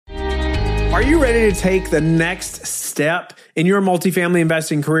Are you ready to take the next step in your multifamily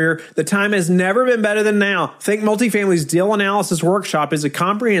investing career? The time has never been better than now. Think Multifamily's Deal Analysis Workshop is a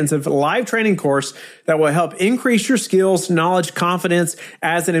comprehensive live training course that will help increase your skills, knowledge, confidence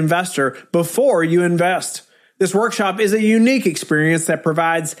as an investor before you invest. This workshop is a unique experience that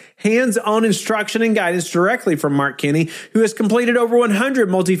provides hands-on instruction and guidance directly from Mark Kenney, who has completed over 100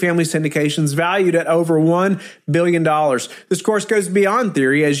 multifamily syndications valued at over $1 billion. This course goes beyond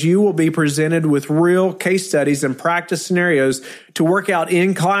theory as you will be presented with real case studies and practice scenarios to work out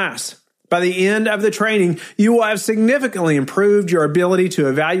in class. By the end of the training, you will have significantly improved your ability to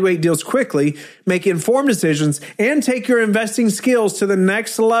evaluate deals quickly, make informed decisions, and take your investing skills to the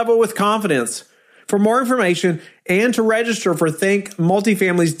next level with confidence. For more information and to register for Think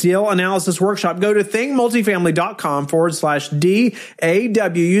Multifamily's Deal Analysis Workshop, go to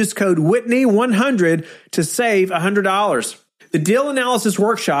thinkmultifamily.com/DAW. Use code Whitney100 to save $100. The Deal Analysis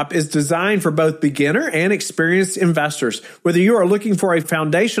Workshop is designed for both beginner and experienced investors. Whether you are looking for a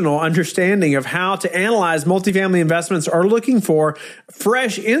foundational understanding of how to analyze multifamily investments or looking for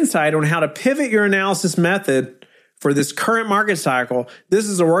fresh insight on how to pivot your analysis method for this current market cycle, this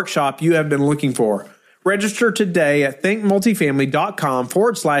is a workshop you have been looking for. Register today at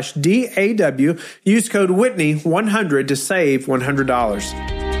thinkmultifamily.com/DAW. Use code Whitney100 to save $100.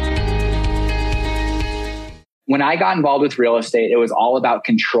 When I got involved with real estate, it was all about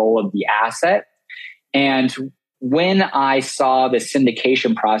control of the asset. And when I saw the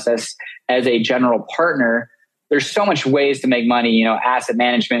syndication process as a general partner, there's so much ways to make money, asset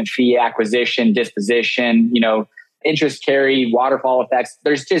management, fee acquisition, disposition, interest carry, waterfall effects.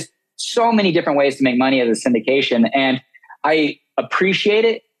 There's just so many different ways to make money as a syndication. And I appreciate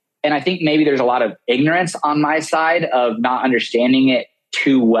it. And I think maybe there's a lot of ignorance on my side of not understanding it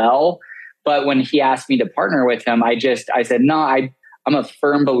too well. But when he asked me to partner with him, I said, no, I'm a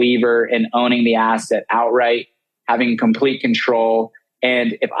firm believer in owning the asset outright, having complete control.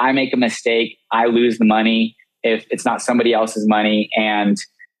 And if I make a mistake, I lose the money if it's not somebody else's money. And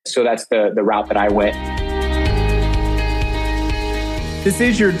so that's the route that I went. This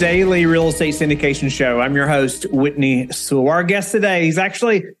is your daily real estate syndication show. I'm your host, Whitney Sewell. Our guest today, he's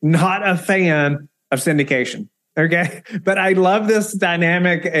actually not a fan of syndication. Okay. But I love this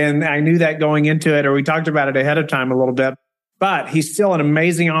dynamic. And I knew that going into it, or we talked about it ahead of time a little bit, but he's still an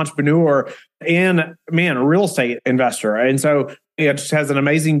amazing entrepreneur and a real estate investor. And so he just has an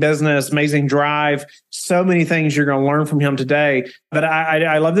amazing business, amazing drive, so many things you're going to learn from him today. But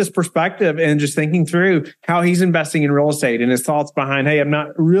I love this perspective and just thinking through how he's investing in real estate and his thoughts behind, hey, I'm not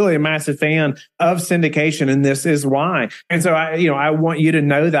really a massive fan of syndication, and this is why. And so I want you to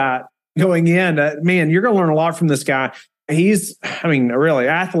know that going in, you're going to learn a lot from this guy. He's, really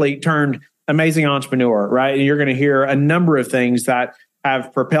athlete turned amazing entrepreneur, right? And you're going to hear a number of things that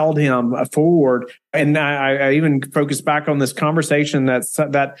have propelled him forward. And I even focus back on this conversation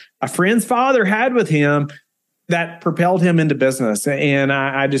that a friend's father had with him that propelled him into business. And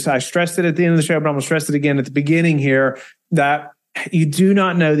I stressed it at the end of the show, but I'm going to stress it again at the beginning here, that you do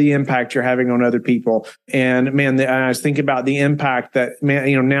not know the impact you're having on other people. And I was thinking about the impact that,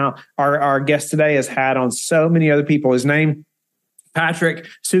 now our guest today has had on so many other people. His name, Patrick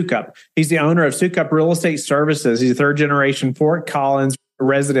Soukup. He's the owner of Soukup Real Estate Services. He's a third generation Fort Collins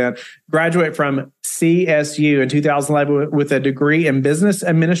resident, graduate from CSU in 2011 with a degree in business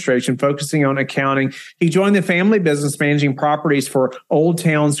administration, focusing on accounting. He joined the family business managing properties for Old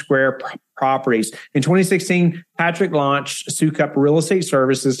Town Square properties. In 2016, Patrick launched Soukup Real Estate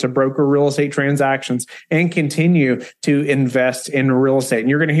Services to broker real estate transactions and continue to invest in real estate. And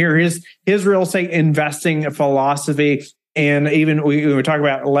you're going to hear his real estate investing philosophy. And even we talk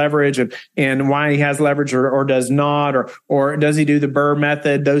about leverage and why he has leverage or does not, or does he do the Burr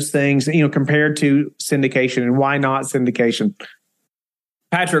method, those things, compared to syndication, and why not syndication.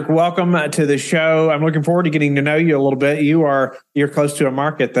 Patrick, welcome to the show. I'm looking forward to getting to know you a little bit. You're close to a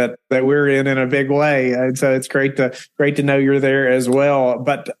market that we're in a big way. And so it's great to know you're there as well.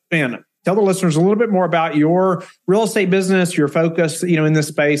 But tell the listeners a little bit more about your real estate business, your focus, in this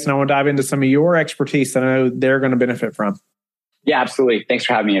space. And I want to dive into some of your expertise that I know they're going to benefit from. Yeah, absolutely. Thanks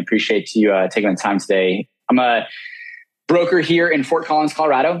for having me. I appreciate you taking the time today. I'm a broker here in Fort Collins,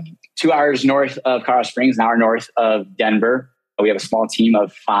 Colorado, 2 hours north of Colorado Springs, an hour north of Denver. We have a small team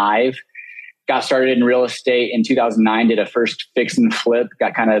of 5. Got started in real estate in 2009, did a first fix and flip,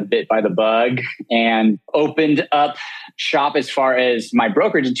 got kind of bit by the bug, and opened up shop as far as my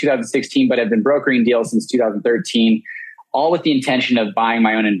brokerage in 2016, but I've been brokering deals since 2013, all with the intention of buying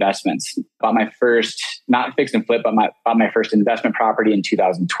my own investments. Bought my first, not fix and flip, but bought my first investment property in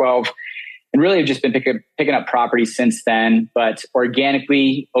 2012. and really have just been picking up properties since then, but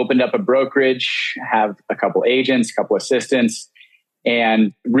organically opened up a brokerage, have a couple agents, a couple assistants.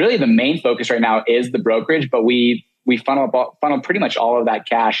 And really the main focus right now is the brokerage, but we funnel pretty much all of that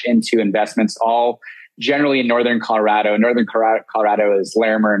cash into investments, all generally in Northern Colorado. Northern Colorado is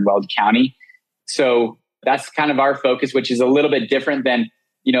Larimer and Weld County. So that's kind of our focus, which is a little bit different than,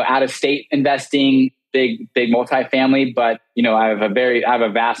 out of state investing, big multifamily. But, I have a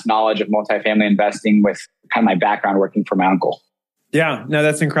vast knowledge of multifamily investing with kind of my background working for my uncle. Yeah, no,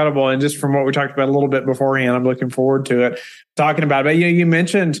 that's incredible. And just from what we talked about a little bit beforehand, I'm looking forward to it, talking about it. But, you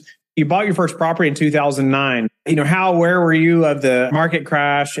mentioned you bought your first property in 2009. Where were you of the market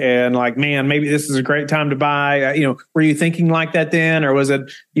crash and like, man, maybe this is a great time to buy? Were you thinking like that then? Or was it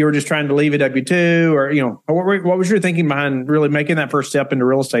you were just trying to leave a W-2? Or, what was your thinking behind really making that first step into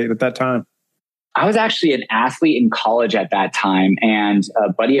real estate at that time? I was actually an athlete in college at that time. And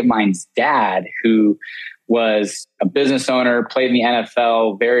a buddy of mine's dad, who was a business owner, played in the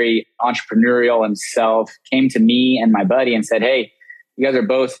NFL, very entrepreneurial himself, came to me and my buddy and said, "Hey, you guys are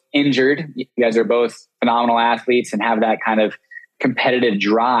both injured. You guys are both phenomenal athletes and have that kind of competitive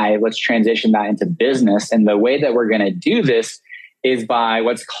drive. Let's transition that into business. And the way that we're going to do this is by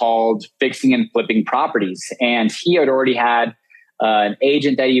what's called fixing and flipping properties." And he had already had an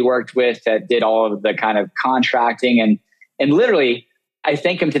agent that he worked with that did all of the kind of contracting. And literally, I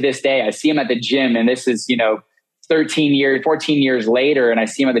thank him to this day. I see him at the gym, and this is, 14 years later. And I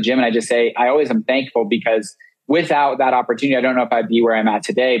see him at the gym and I just say, I always am thankful, because without that opportunity, I don't know if I'd be where I'm at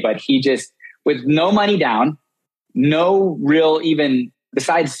today. But he just, with no money down, no real, even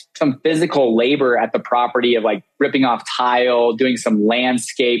besides some physical labor at the property of like ripping off tile, doing some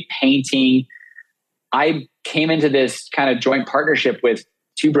landscape painting, I came into this kind of joint partnership with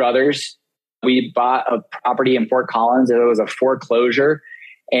two brothers. We bought a property in Fort Collins. It was a foreclosure,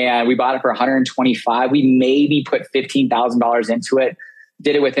 and we bought it for $125,000. We maybe put $15,000 into it,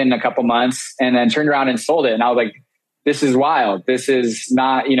 did it within a couple months, and then turned around and sold it. And I was like, "This is wild. This is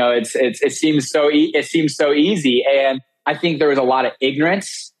not, it seems so easy." And I think there was a lot of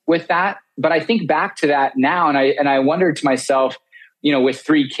ignorance with that. But I think back to that now, and I wonder to myself, with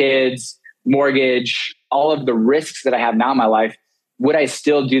 3 kids, mortgage, all of the risks that I have now in my life, would I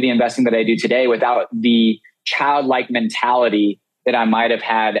still do the investing that I do today without the childlike mentality that I might have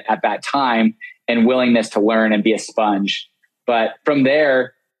had at that time and willingness to learn and be a sponge? But from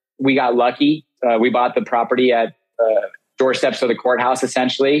there, we got lucky. We bought the property at doorsteps of the courthouse,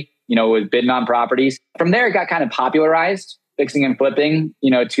 essentially, with bidding on properties. From there, it got kind of popularized, fixing and flipping,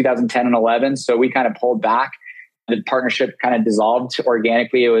 2010 and 11. So we kind of pulled back. The partnership kind of dissolved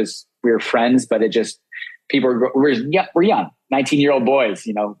organically. We were friends, but it just, we're young, 19-year-old boys,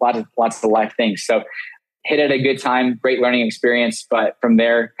 lots of life things. So hit at a good time, great learning experience. But from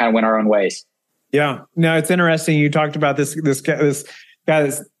there, kind of went our own ways. Yeah. No, it's interesting. You talked about this guy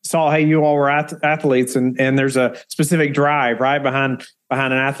that saw, hey, you all were athletes, and there's a specific drive, right, behind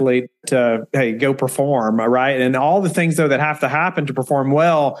an athlete to, hey, go perform, right? And all the things, though, that have to happen to perform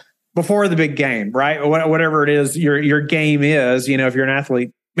well before the big game, right? Whatever it is your game is, if you're an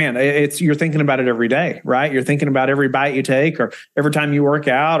athlete, man, you're thinking about it every day, right? You're thinking about every bite you take, or every time you work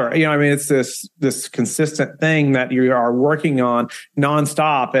out, or, it's this consistent thing that you are working on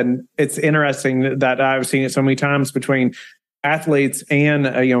nonstop. And it's interesting that I've seen it so many times between athletes and,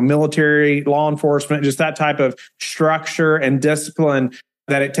 military, law enforcement, just that type of structure and discipline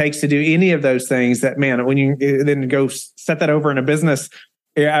that it takes to do any of those things. That, man, when you then go set that over in a business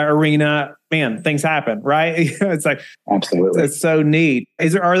arena, man, things happen, right? It's like, absolutely, it's so neat.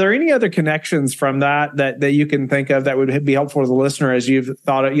 Are there any other connections from that you can think of that would be helpful to the listener as you've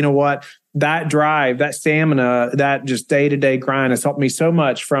thought of, what, that drive, that stamina, that just day-to-day grind has helped me so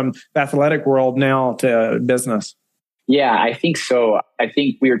much from the athletic world now to business? Yeah, I think so. I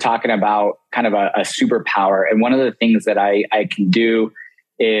think we were talking about kind of a superpower. And one of the things that I can do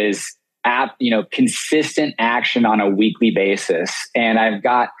is consistent action on a weekly basis. And I've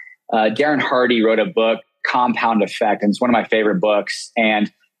got Darren Hardy wrote a book, Compound Effect, and it's one of my favorite books. And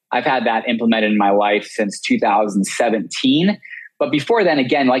I've had that implemented in my life since 2017. But before then,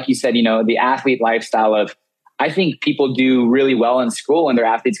 again, like you said, the athlete lifestyle of, I think people do really well in school when they're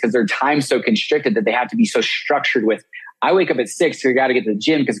athletes because their time's so constricted that they have to be so structured with, I wake up at 6, so I got to get to the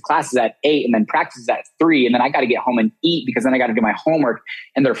gym because class is at 8, and then practice is at 3, and then I got to get home and eat because then I got to do my homework.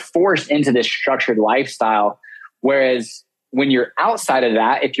 And they're forced into this structured lifestyle. Whereas when you're outside of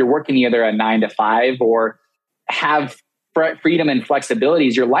that, if you're working either a 9 to 5 or have freedom and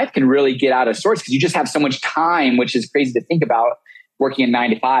flexibilities, your life can really get out of sorts because you just have so much time, which is crazy to think about, working a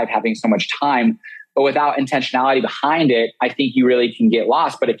 9 to 5, having so much time. But without intentionality behind it, I think you really can get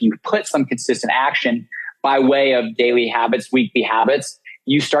lost. But if you put some consistent action by way of daily habits, weekly habits,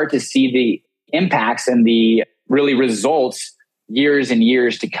 you start to see the impacts and the really results years and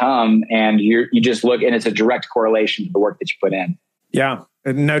years to come. And you just look, and it's a direct correlation to the work that you put in. Yeah,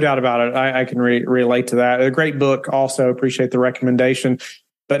 no doubt about it. I can relate to that. A great book. Also appreciate the recommendation.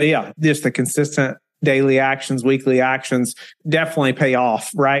 But yeah, just the consistent daily actions, weekly actions definitely pay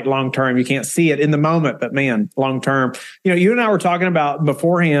off, right? Long term. You can't see it in the moment, but man, long term. You and I were talking about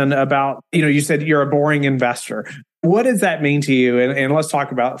beforehand about, you said you're a boring investor. What does that mean to you? And let's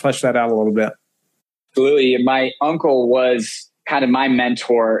flesh that out a little bit. Absolutely. My uncle was kind of my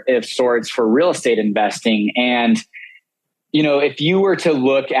mentor of sorts for real estate investing. And, if you were to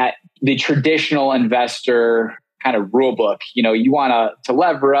look at the traditional investor kind of rule book, you want to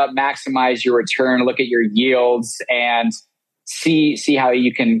lever up, maximize your return, look at your yields, and see how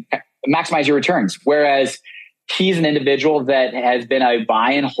you can maximize your returns. Whereas he's an individual that has been a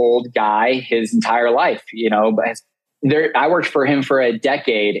buy and hold guy his entire life. I worked for him for a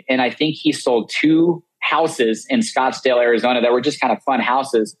decade, and I think he sold 2 houses in Scottsdale, Arizona that were just kind of fun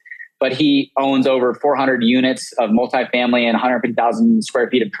houses. But he owns over 400 units of multifamily and 150,000 square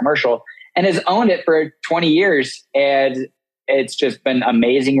feet of commercial, and has owned it for 20 years. And it's just been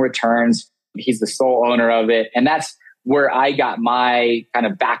amazing returns. He's the sole owner of it. And that's where I got my kind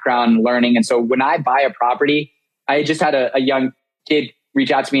of background learning. And so when I buy a property, I just had a young kid reach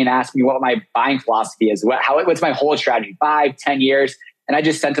out to me and ask me what my buying philosophy is. What's my whole strategy, 5, 10 years? And I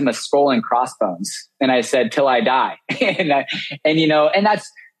just sent him a skull and crossbones. And I said, till I die. and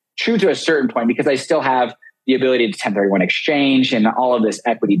that's true to a certain point, because I still have the ability to 1031 exchange and all of this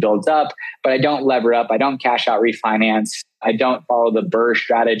equity builds up, but I don't lever up. I don't cash out refinance. I don't follow the BRRRR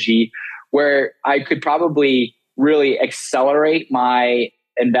strategy, where I could probably really accelerate my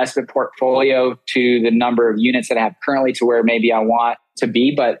investment portfolio to the number of units that I have currently to where maybe I want to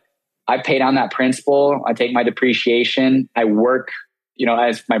be. But I pay down that principal. I take my depreciation. I work,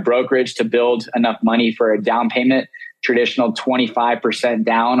 as my brokerage to build enough money for a down payment, traditional 25%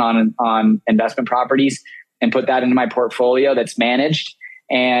 down on investment properties, and put that into my portfolio that's managed,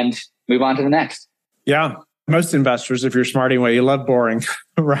 and move on to the next. Yeah. Most investors, if you're smart anyway, you love boring,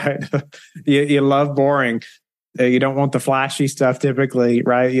 right? you love boring. You don't want the flashy stuff typically,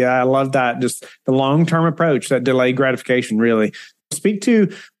 right? Yeah, I love that. Just the long-term approach, that delayed gratification, really. Speak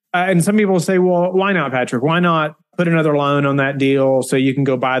to, and some people say, well, why not, Patrick? Why not put another loan on that deal so you can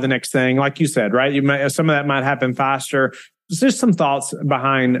go buy the next thing? Like you said, right? Some of that might happen faster. Just some thoughts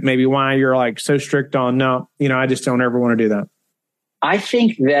behind maybe why you're like so strict on, no, I just don't ever want to do that. I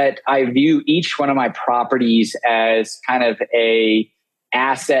think that I view each one of my properties as kind of a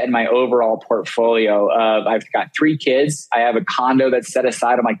asset in my overall portfolio of, I've got 3 kids. I have a condo that's set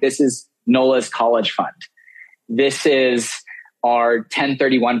aside. I'm like, this is Nola's college fund. This is our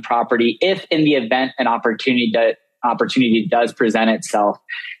 1031 property. If in the event an opportunity does present itself,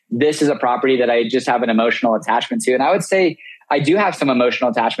 this is a property that I just have an emotional attachment to. And I would say I do have some emotional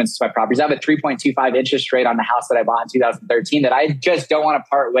attachments to my properties. I have a 3.25 interest rate on the house that I bought in 2013 that I just don't want to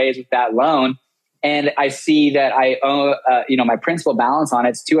part ways with that loan. And I see that I owe, my principal balance on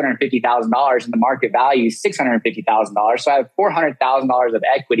it's $250,000 and the market value is $650,000. So I have $400,000 of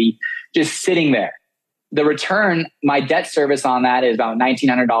equity just sitting there. The return, my debt service on that is about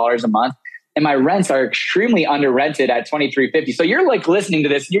 $1,900 a month. And my rents are extremely under rented at $2,350. So you're like listening to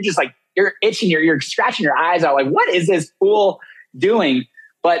this, and you're just like, you're itching, you're scratching your eyes out. Like, what is this fool doing?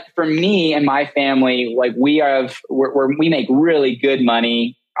 But for me and my family, like we make really good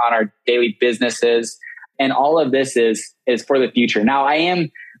money on our daily businesses. And all of this is for the future. Now I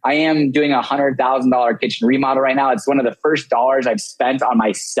am doing a $100,000 kitchen remodel right now. It's one of the first dollars I've spent on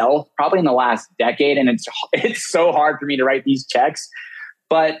myself probably in the last decade. And it's so hard for me to write these checks,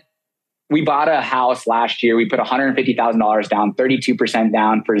 but we bought a house last year. We put $150,000 down, 32%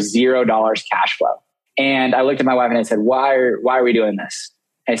 down for $0 cash flow. And I looked at my wife and I said, why are we doing this?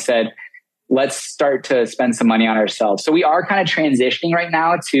 I said, let's start to spend some money on ourselves. So we are kind of transitioning right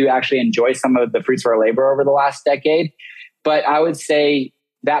now to actually enjoy some of the fruits of our labor over the last decade. But I would say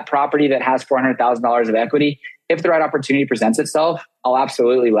that property that has $400,000 of equity, if the right opportunity presents itself, I'll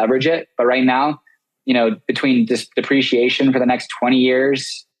absolutely leverage it. But right now, between this depreciation for the next 20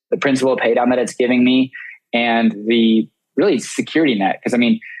 years, the principal pay down that it's giving me, and the really security net. Because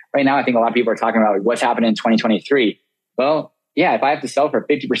right now I think a lot of people are talking about what's happening in 2023. Well, yeah, if I have to sell for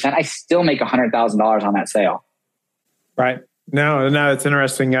 50%, I still make $100,000 on that sale. Right. No, it's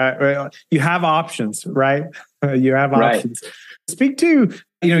interesting. You have options, right? You have options. Right. Speak to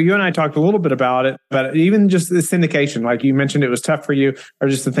You and I talked a little bit about it, but even just the syndication, like you mentioned, it was tough for you, or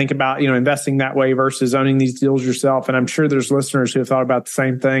just to think about, investing that way versus owning these deals yourself. And I'm sure there's listeners who have thought about the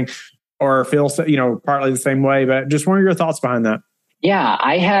same thing or feel, partly the same way, but just what are your thoughts behind that? Yeah,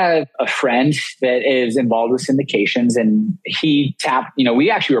 I have a friend that is involved with syndications, and he tapped,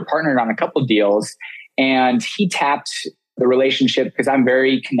 we actually were partnered on a couple of deals, and he tapped the relationship because I'm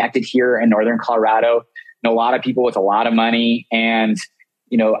very connected here in Northern Colorado. Know a lot of people with a lot of money, and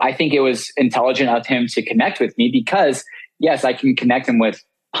I think it was intelligent of him to connect with me because, yes, I can connect him with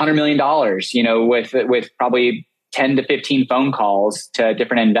 $100 million, with probably 10 to 15 phone calls to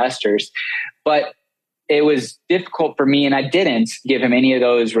different investors. But it was difficult for me, and I didn't give him any of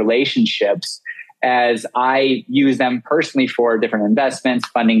those relationships as I use them personally for different investments,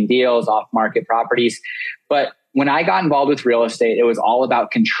 funding deals, off-market properties. But when I got involved with real estate, it was all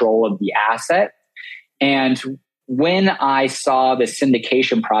about control of the asset. And when I saw the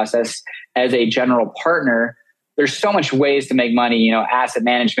syndication process as a general partner, there's so much ways to make money, asset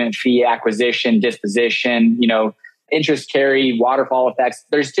management, fee acquisition, disposition, interest carry, waterfall effects.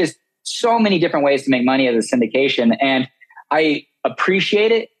 There's just so many different ways to make money as a syndication. And I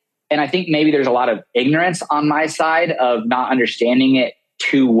appreciate it. And I think maybe there's a lot of ignorance on my side of not understanding it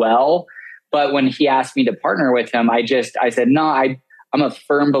too well. But when he asked me to partner with him, I said, no, I'm a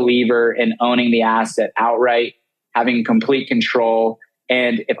firm believer in owning the asset outright, having complete control.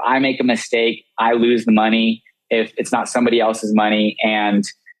 And if I make a mistake, I lose the money if it's not somebody else's money. And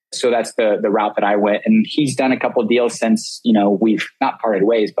so that's the route that I went. And he's done a couple of deals since, we've not parted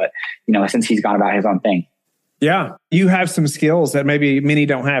ways, but, since he's gone about his own thing. Yeah. You have some skills that maybe many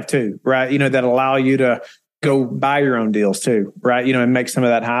don't have too, right? That allow you to go buy your own deals too, right? And make some of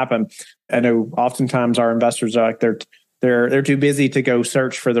that happen. I know oftentimes our investors are like, they're too busy to go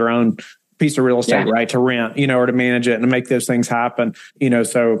search for their own piece of real estate, right? To rent, or to manage it and to make those things happen,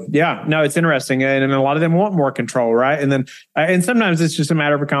 so yeah, no, it's interesting. And a lot of them want more control, right? And then, and sometimes it's just a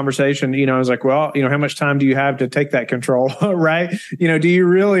matter of a conversation, I was like, well, how much time do you have to take that control, right? Do you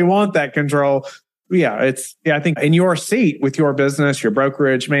really want that control? I think in your seat with your business, your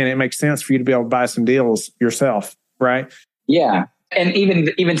brokerage, man, it makes sense for you to be able to buy some deals yourself, right? Yeah. And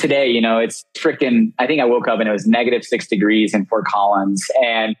even today, it's freaking, I think I woke up and it was -6 degrees in Fort Collins,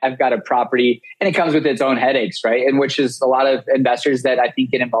 and I've got a property and it comes with its own headaches, right? And which is a lot of investors that I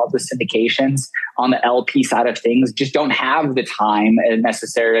think get involved with syndications on the LP side of things just don't have the time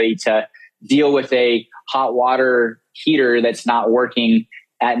necessarily to deal with a hot water heater that's not working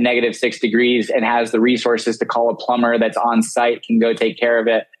at -6 degrees and has the resources to call a plumber that's on site, can go take care of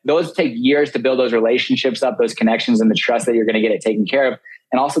it. Those take years to build those relationships up, those connections, and the trust that you're going to get it taken care of.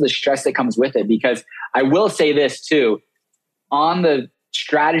 And also the stress that comes with it. Because I will say this too, on the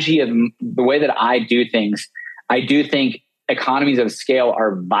strategy of the way that I do things, I do think economies of scale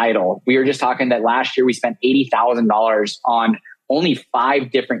are vital. We were just talking that last year we spent $80,000 on only 5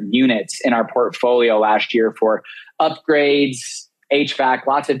 different units in our portfolio last year for upgrades, HVAC,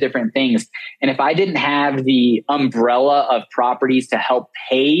 lots of different things. And if I didn't have the umbrella of properties to help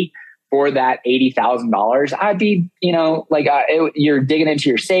pay for that $80,000, I'd be, you're digging into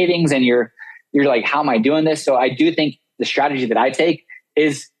your savings and you're like, how am I doing this? So I do think the strategy that I take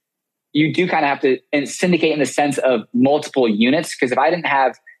is you do kind of have to syndicate in the sense of multiple units. Because if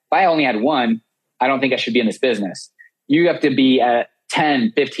I only had one, I don't think I should be in this business. You have to be at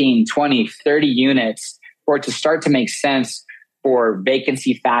 10, 15, 20, 30 units for it to start to make sense for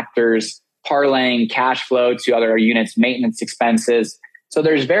vacancy factors, parlaying cash flow to other units, maintenance expenses. So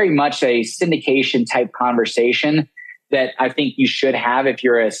there's very much a syndication type conversation that I think you should have if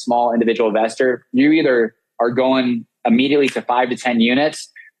you're a small individual investor. You either are going immediately to 5 to 10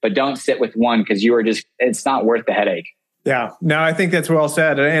 units, but don't sit with one because it's not worth the headache. Yeah, no, I think that's well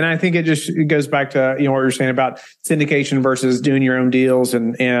said. And I think it goes back to, what you're saying about syndication versus doing your own deals.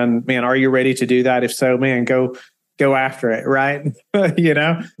 And man, are you ready to do that? If so, man, go after it, right?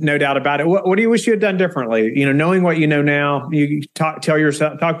 No doubt about it. What do you wish you had done differently? Knowing what you know now, you talk to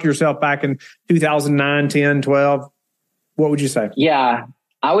yourself back in 2009, 10, 12. What would you say? Yeah,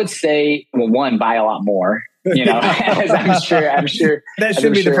 I would say, well, one, buy a lot more. As I'm sure that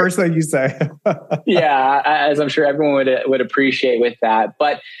should be the first thing you say. Yeah, as I'm sure everyone would appreciate with that.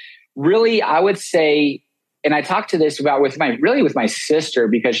 But really, I would say, and I talked to this about with my sister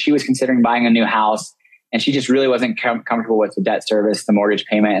because she was considering buying a new house. And she just really wasn't comfortable with the debt service, the mortgage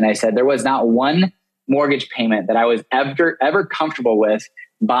payment. And I said, there was not one mortgage payment that I was ever comfortable with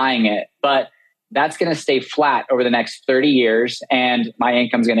buying it. But that's going to stay flat over the next 30 years. And my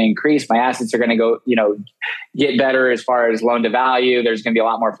income's going to increase. My assets are going to go, get better as far as loan to value. There's going to be a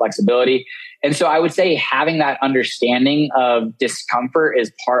lot more flexibility. And so I would say having that understanding of discomfort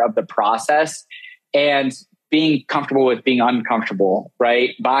is part of the process, and being comfortable with being uncomfortable,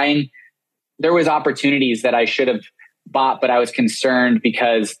 right? There was opportunities that I should have bought, but I was concerned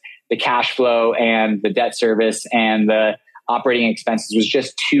because the cash flow and the debt service and the operating expenses was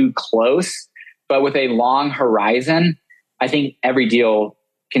just too close. But with a long horizon, I think every deal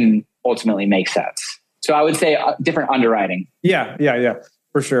can ultimately make sense. So I would say different underwriting. Yeah,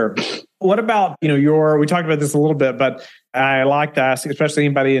 for sure. What about, we talked about this a little bit, but I like to ask, especially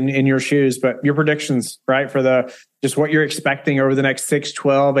anybody in your shoes, but your predictions, right? For just what you're expecting over the next 6,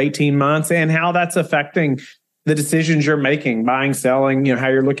 12, 18 months and how that's affecting the decisions you're making, buying, selling, how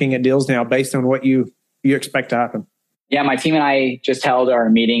you're looking at deals now based on what you expect to happen. Yeah, my team and I just held our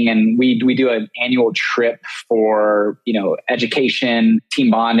meeting, and we do an annual trip for, education, team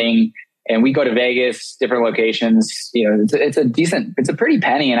bonding, and we go to Vegas, different locations. It's a pretty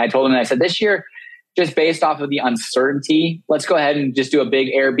penny. And I told them, I said, this year, just based off of the uncertainty, let's go ahead and just do a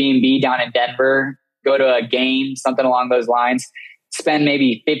big Airbnb down in Denver, go to a game, something along those lines, spend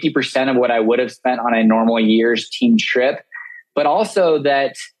maybe 50% of what I would have spent on a normal year's team trip. But also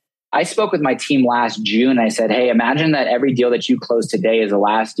that I spoke with my team last June. I said, hey, imagine that every deal that you close today is the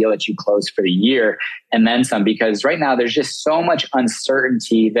last deal that you close for the year and then some, because right now there's just so much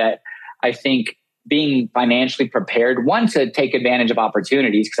uncertainty that I think being financially prepared, one, to take advantage of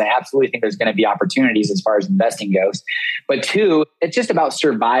opportunities, because I absolutely think there's going to be opportunities as far as investing goes. But two, it's just about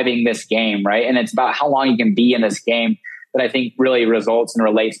surviving this game, right? And it's about how long you can be in this game that I think really results and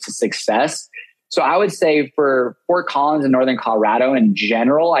relates to success. So I would say for Fort Collins and Northern Colorado in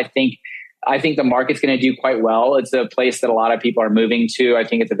general, I think the market's going to do quite well. It's a place that a lot of people are moving to. I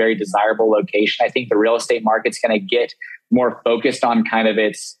think it's a very desirable location. I think the real estate market's going to get more focused on kind of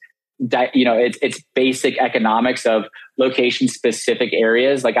its basic economics of location specific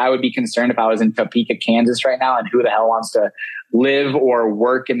areas. Like I would be concerned if I was in Topeka, Kansas right now, and who the hell wants to live or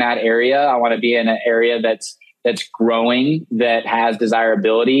work in that area. I want to be in an area that's growing, that has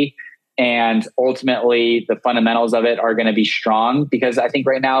desirability. And ultimately, the fundamentals of it are going to be strong, because I think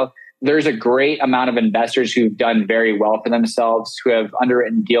right now there's a great amount of investors who've done very well for themselves, who have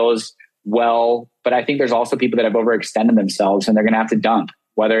underwritten deals well. But I think there's also people that have overextended themselves, and they're going to have to dump,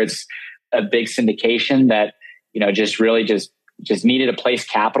 whether it's a big syndication that, just really just needed to place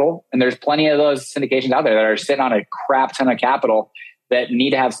capital. And there's plenty of those syndications out there that are sitting on a crap ton of capital that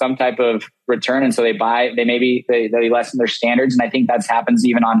need to have some type of return. And so they lessen their standards. And I think that happens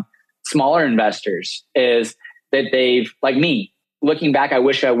even on smaller investors, is that they've, like me, looking back, I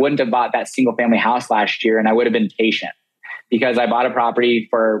wish I wouldn't have bought that single family house last year, and I would have been patient, because I bought a property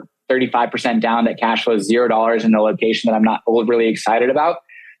for 35% down that cash flows $0 in a location that I'm not really excited about.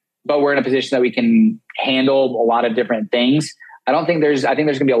 But we're in a position that we can handle a lot of different things. I think there's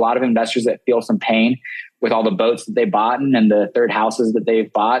going to be a lot of investors that feel some pain with all the boats that they bought and the third houses that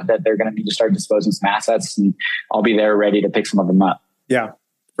they've bought, that they're going to need to start disposing some assets, and I'll be there ready to pick some of them up. Yeah.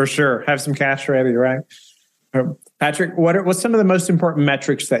 For sure. Have some cash ready, right? Patrick, what's some of the most important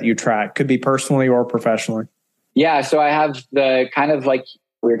metrics that you track? Could be personally or professionally. Yeah. So I have the kind of, like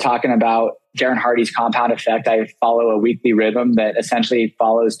we were talking about, Darren Hardy's compound effect. I follow a weekly rhythm that essentially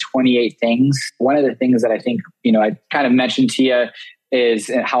follows 28 things. One of the things that I think, I kind of mentioned to you is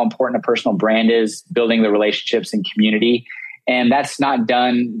how important a personal brand is, building the relationships and community. And that's not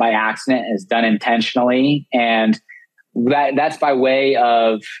done by accident. It's done intentionally. And that's by way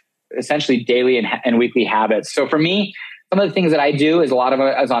of essentially daily and weekly habits. So for me, some of the things that I do is a lot of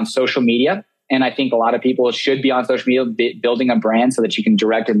it is on social media. And I think a lot of people should be on social media, building a brand so that you can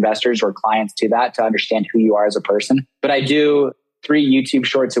direct investors or clients to that, to understand who you are as a person. But I do 3 YouTube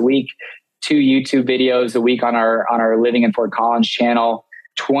shorts a week, 2 YouTube videos a week on our Living in Fort Collins channel,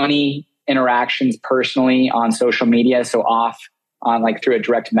 20 interactions personally on social media. So off on through a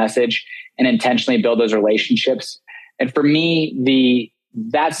direct message, and intentionally build those relationships. And for me,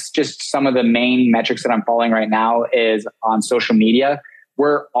 that's just some of the main metrics that I'm following right now is on social media.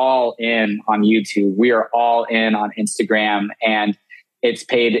 We're all in on YouTube. We are all in on Instagram, and it's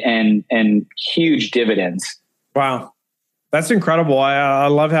paid in huge dividends. Wow. That's incredible. I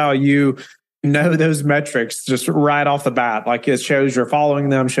love how you know those metrics just right off the bat. Like, it shows you're following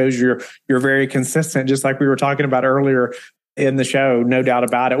them, shows you're very consistent, just like we were talking about earlier in the show, no doubt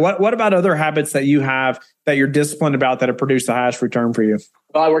about it. What about other habits that you have that you're disciplined about that have produced the highest return for you?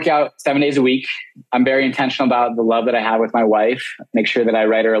 Well, I work out 7 days a week. I'm very intentional about the love that I have with my wife. Make sure that I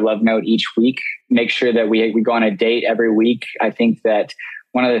write her a love note each week. Make sure that we go on a date every week. I think that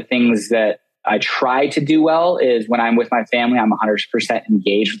one of the things that I try to do well is when I'm with my family, I'm 100%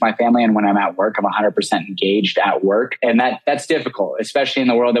 engaged with my family. And when I'm at work, I'm 100% engaged at work. And that's difficult, especially in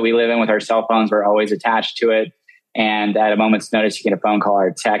the world that we live in with our cell phones. We're always attached to it. And at a moment's notice, you get a phone call or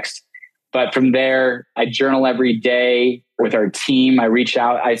a text. But from there, I journal every day with our team. I reach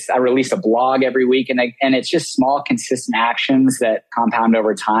out. I release a blog every week, and it's just small, consistent actions that compound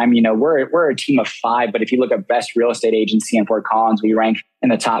over time. You know, we're a team of 5, but if you look at best real estate agency in Fort Collins, we rank in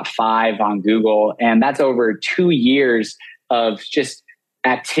the top 5 on Google, and that's over 2 years of just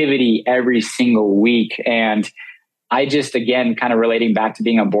activity every single week. And I just, again, kind of relating back to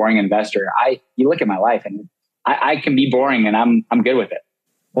being a boring investor. You look at my life, and I can be boring, and I'm good with it.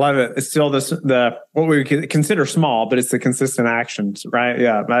 Love it. It's still the what we consider small, but it's the consistent actions, right?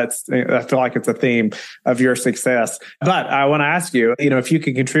 Yeah, I feel like it's a theme of your success. But I want to ask you, if you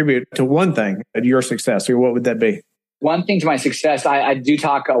could contribute to one thing to your success, what would that be? One thing to my success, I do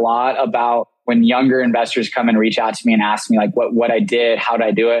talk a lot about when younger investors come and reach out to me and ask me like what I did, how did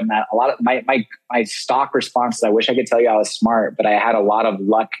I do it, and a lot of my stock responses. I wish I could tell you I was smart, but I had a lot of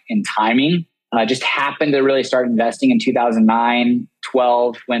luck in timing. I just happened to really start investing in 2009,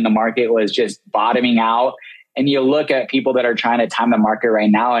 12, when the market was just bottoming out. And you look at people that are trying to time the market right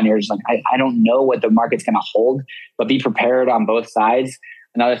now, and you're just like, I don't know what the market's going to hold, but be prepared on both sides.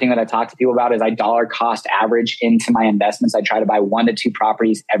 Another thing that I talk to people about is I dollar cost average into my investments. I try to buy 1 to 2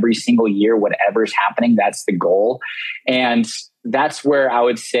 properties every single year, whatever's happening. That's the goal. And that's where I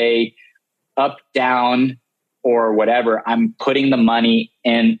would say up, down, or whatever, I'm putting the money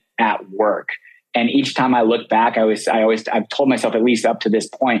in at work. And each time I look back, I've told myself, at least up to this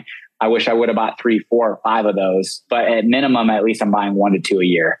point, I wish I would have bought 3, 4, or 5 of those. But at minimum, at least I'm buying 1 to 2 a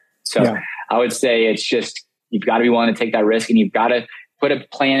year. So yeah. I would say it's just, you've got to be willing to take that risk, and you've got to put a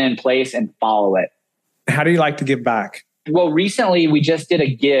plan in place and follow it. How do you like to give back? Well, recently we just did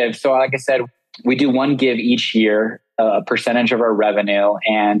a give. So like I said, we do one give each year, a percentage of our revenue.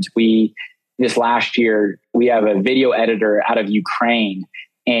 And this last year, we have a video editor out of Ukraine,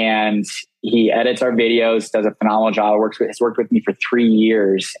 and he edits our videos, does a phenomenal job, has worked with me for 3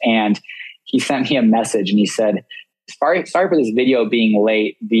 years. And he sent me a message and he said, sorry for this video being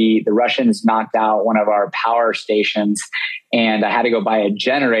late. The Russians knocked out one of our power stations, and I had to go buy a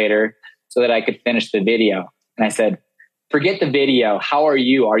generator so that I could finish the video. And I said, forget the video. How are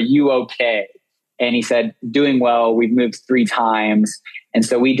you? Are you okay? And he said, doing well. We've moved 3 times. And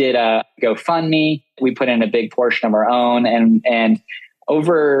so we did a GoFundMe. We put in a big portion of our own, and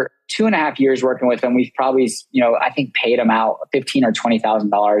over 2.5 years working with him, we've probably, I think paid him out $15,000 or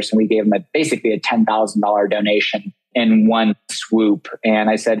 $20,000, and we gave him basically a $10,000 donation in one swoop. And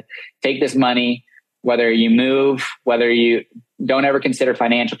I said, take this money, whether you move, whether you don't ever consider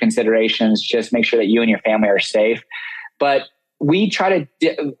financial considerations, just make sure that you and your family are safe. But we try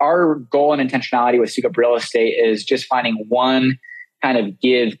to, our goal and intentionality with Soukup Real Estate is just finding one kind of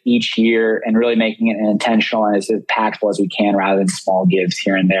give each year and really making it intentional and as impactful as we can, rather than small gives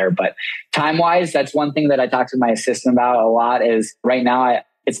here and there. But time-wise, that's one thing that I talk to my assistant about a lot. Is right now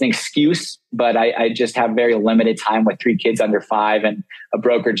it's an excuse, but I just have very limited time with 3 kids under 5 and a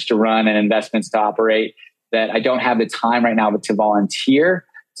brokerage to run and investments to operate, that I don't have the time right now to volunteer.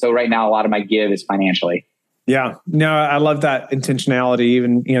 So right now, a lot of my give is financially. Yeah, no, I love that intentionality.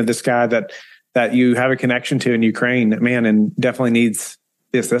 Even, this guy that you have a connection to in Ukraine, man, and definitely needs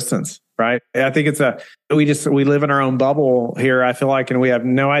the assistance, right? I think we live in our own bubble here, I feel like, and we have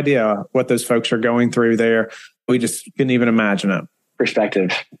no idea what those folks are going through there. We just couldn't even imagine it.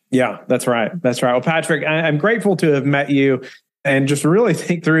 Perspective. Yeah, that's right. That's right. Well, Patrick, I'm grateful to have met you and just really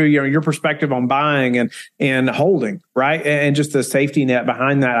think through, your perspective on buying and holding, right? And just the safety net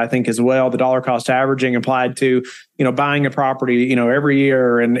behind that, I think, as well, the dollar cost averaging applied to, buying a property, every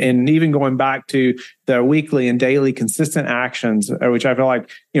year, and even going back to the weekly and daily consistent actions, which I feel like,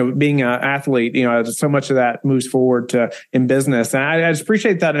 being an athlete, so much of that moves forward in business. And I just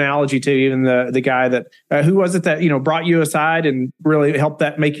appreciate that analogy too. Even the guy that, who was it that, brought you aside and really helped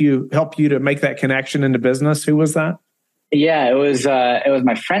you to make that connection into business? Who was that? Yeah, it was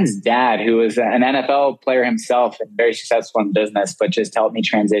my friend's dad, who was an NFL player himself and very successful in business, but just helped me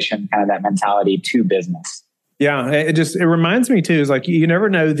transition kind of that mentality to business. Yeah, it reminds me too, is like, you never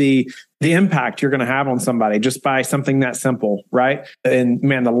know the impact you're going to have on somebody just by something that simple, right? And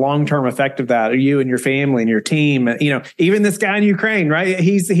man, the long-term effect of that, you and your family and your team, even this guy in Ukraine, right?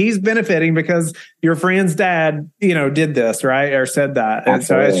 He's benefiting because your friend's dad, did this, right? Or said that. Absolutely. And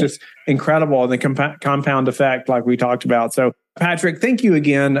so it's just incredible. And the compound effect, like we talked about. So Patrick, thank you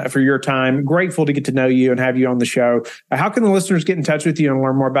again for your time. Grateful to get to know you and have you on the show. How can the listeners get in touch with you and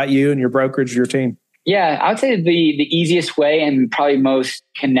learn more about you and your brokerage, your team? Yeah, I would say the easiest way and probably most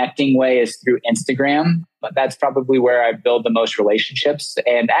connecting way is through Instagram. But that's probably where I build the most relationships.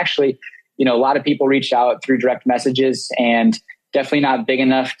 And actually, a lot of people reach out through direct messages, and definitely not big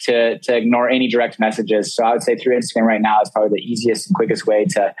enough to ignore any direct messages. So I would say through Instagram right now is probably the easiest and quickest way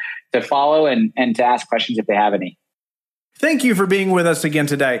to follow and to ask questions if they have any. Thank you for being with us again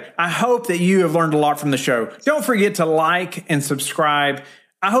today. I hope that you have learned a lot from the show. Don't forget to like and subscribe.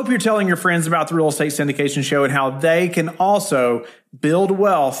 I hope you're telling your friends about the Real Estate Syndication Show and how they can also build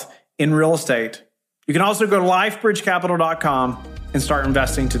wealth in real estate. You can also go to lifebridgecapital.com and start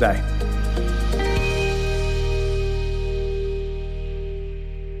investing today.